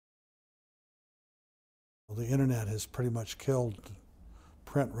The internet has pretty much killed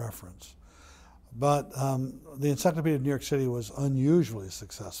print reference. But the Encyclopedia of New York City was unusually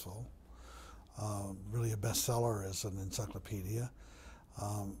successful, really a bestseller as an encyclopedia,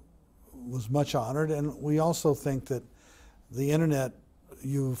 was much honored. And we also think that the internet,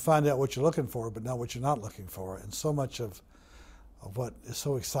 you find out what you're looking for, but not what you're not looking for. And so much of what is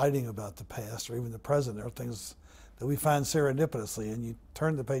so exciting about the past, or even the present, are things that we find serendipitously. And you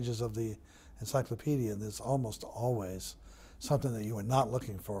turn the pages of the encyclopedia, and there's almost always something that you were not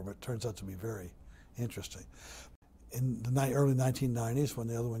looking for, but turns out to be very interesting. In the early 1990s, when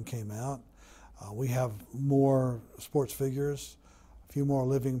the other one came out, we have more sports figures, a few more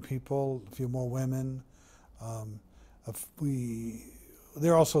living people, a few more women.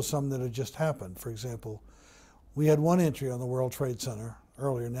 There are also some that have just happened. For example, we had one entry on the World Trade Center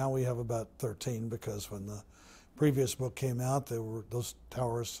earlier. Now we have about 13, because when the previous book came out, those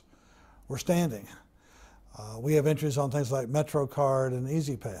towers were standing. We have entries on things like MetroCard and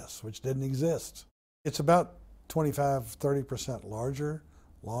Easy Pass, which didn't exist. It's about 25–30% larger,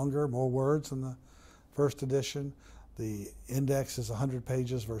 longer, more words than the first edition. The index is 100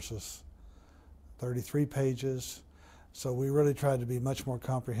 pages versus 33 pages. So we really tried to be much more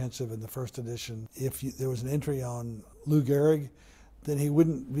comprehensive in the first edition. If there was an entry on Lou Gehrig, then he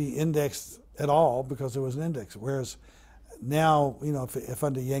wouldn't be indexed at all because there was an index. Whereas now, if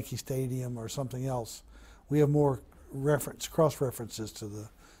under Yankee Stadium or something else, we have more cross-references to the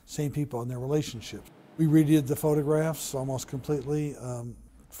same people and their relationships. We redid the photographs almost completely,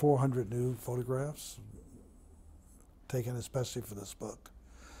 400 new photographs taken especially for this book.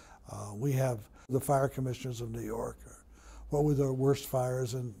 We have the fire commissioners of New York, or what were the worst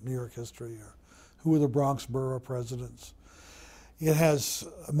fires in New York history, or who were the Bronx borough presidents. It has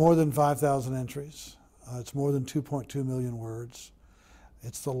more than 5,000 entries. It's more than 2.2 million words.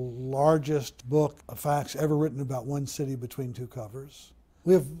 It's the largest book of facts ever written about one city between two covers.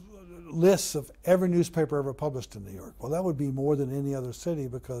 We have lists of every newspaper ever published in New York. Well, that would be more than any other city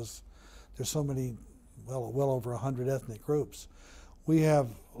because there's so many, well over 100 ethnic groups. We have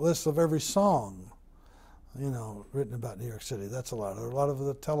lists of every song, written about New York City. That's a lot of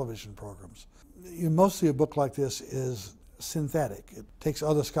the television programs. Mostly a book like this is synthetic. It takes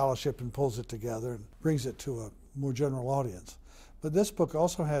other scholarship and pulls it together and brings it to a more general audience. But this book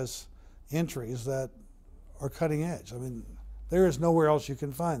also has entries that are cutting edge. I mean, there is nowhere else you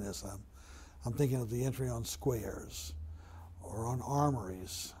can find this. I'm thinking of the entry on squares or on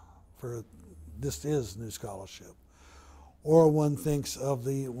armories, for this is new scholarship. Or one thinks of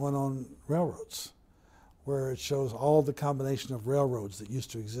the one on railroads, where it shows all the combination of railroads that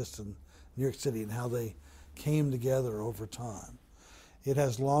used to exist in New York City and how they came together over time. It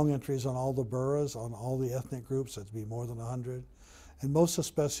has long entries on all the boroughs, on all the ethnic groups, that'd be more than 100, and most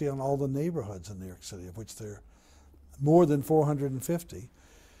especially on all the neighborhoods in New York City, of which there are more than 450.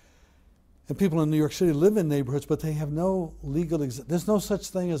 And people in New York City live in neighborhoods, but they have no legal, there's no such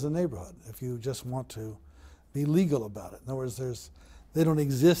thing as a neighborhood if you just want to be legal about it. In other words, they don't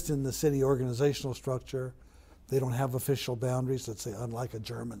exist in the city organizational structure. They don't have official boundaries, let's say, unlike a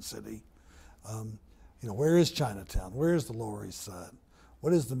German city. Where is Chinatown? Where is the Lower East Side?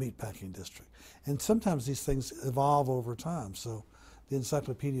 What is the meatpacking district? And sometimes these things evolve over time. So the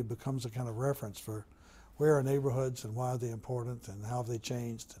encyclopedia becomes a kind of reference for where are neighborhoods and why are they important and how have they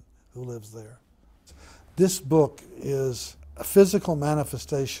changed and who lives there. This book is a physical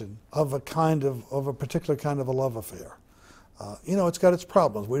manifestation of a particular kind of a love affair. It's got its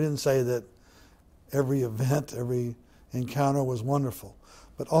problems. We didn't say that every event, every encounter was wonderful,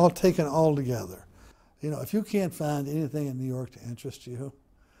 but all taken all together. If you can't find anything in New York to interest you,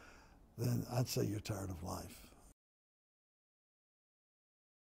 then I'd say you're tired of life.